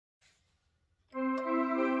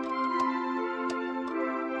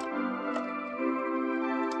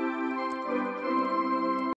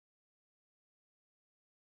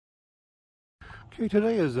Okay,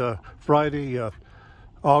 today is Friday,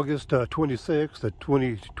 August 26th,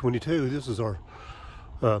 2022. This is our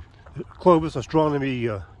Clovis Astronomy,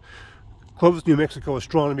 Clovis, New Mexico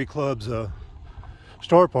Astronomy Club's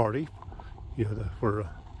star party. You know, we're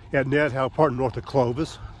at Ned Houk Park north of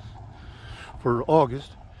Clovis for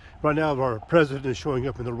August. Right now, our president is showing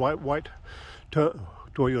up in the white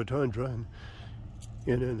Toyota Tundra, and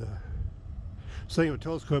then setting up a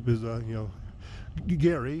telescope is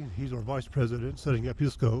Gary. He's our vice president, setting up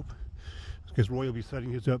his scope, because Roy will be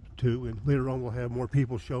setting his up too, and later on we'll have more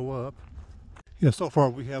people show up. Yeah, so far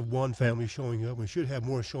we have one family showing up. We should have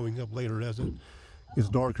more showing up later as it gets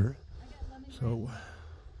darker. So,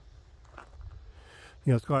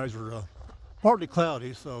 skies are partly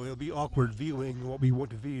cloudy, so it'll be awkward viewing what we want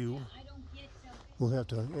to view. We'll have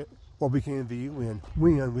to, what we can view and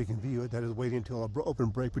when we can view it, that is waiting until an open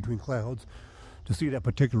break between clouds to see that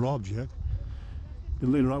particular object.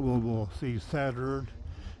 And later on we'll see Saturn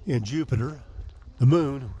and Jupiter. The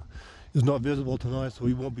moon is not visible tonight, so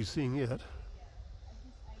we won't be seeing it.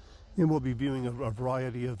 And we'll be viewing a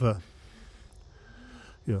variety of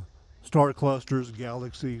star clusters,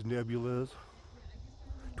 galaxies, nebulas,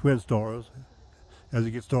 twin stars as it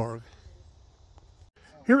gets dark.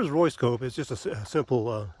 Here is Roy's scope. It's just a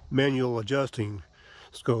simple manual adjusting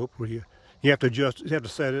scope where you have to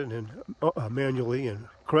set it and manually and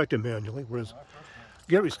correct it manually, whereas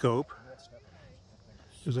Gary's scope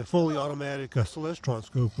is a fully automatic celestron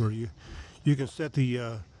scope where you can set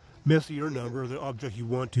the Messier number of the object you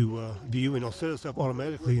want to view, and it'll set itself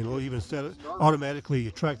automatically, and it'll even set it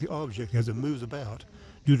automatically track the object as it moves about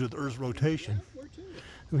due to the Earth's rotation.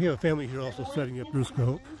 And we have a family here also setting up their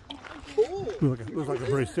scope. Looks like a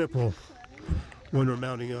very simple one they're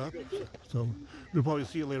mounting up, so we'll probably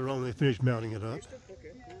see it later on when they finish mounting it up.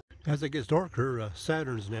 As it gets darker,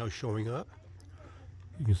 Saturn is now showing up.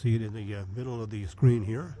 You can see it in the middle of the screen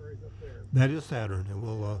here. That is Saturn, and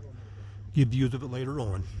we'll get views of it later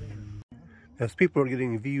on. As people are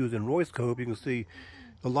getting views in Roy's scope, you can see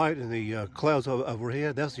the light in the clouds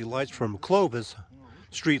overhead. That's the lights from Clovis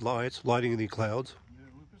street lights lighting the clouds.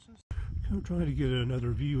 I'm trying to get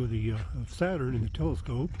another view of the of Saturn in the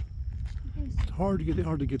telescope. It's hard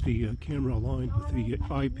to get the camera aligned with the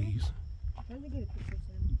eyepiece.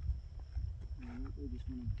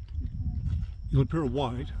 It'll appear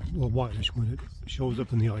white, a little whitish when it shows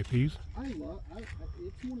up in the eyepiece. It's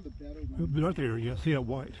one of the better ones. Right there, yeah, see that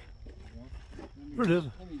white. There it is.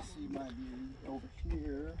 Let me see my view over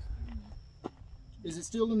here. Is it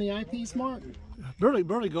still in the eyepiece, Mark? Barely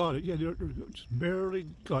got it. Yeah, just barely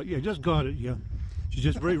got it. Yeah, just got it. Yeah,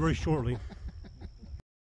 just very shortly.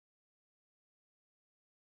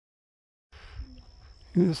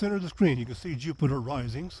 In the center of the screen, you can see Jupiter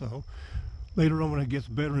rising. So later on, when it gets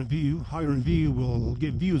better in view, higher in view, we'll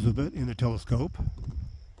get views of it in the telescope.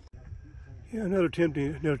 Yeah, another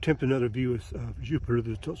attempt another view of Jupiter,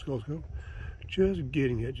 the telescope. Just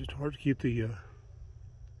getting it. Just hard to keep the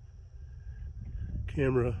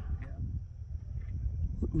camera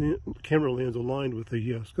lens aligned with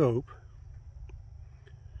the scope.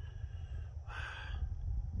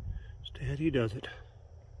 Steady does it.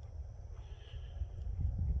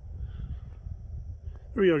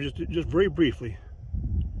 There we are, just very briefly.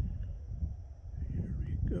 There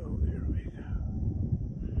we go.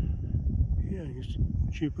 Yeah, you see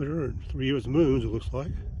Jupiter and 3 of its moons, it looks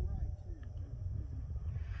like.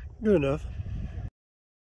 Good enough.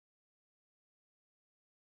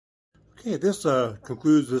 Okay, this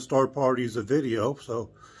concludes the star party's video. So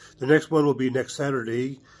the next one will be next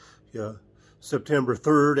Saturday, September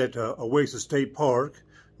 3rd at Oasis State Park,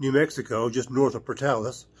 New Mexico, just north of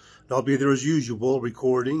Portales. And I'll be there as usual,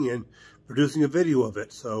 recording and producing a video of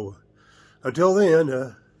it. So until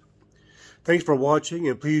then, thanks for watching,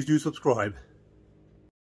 and please do subscribe.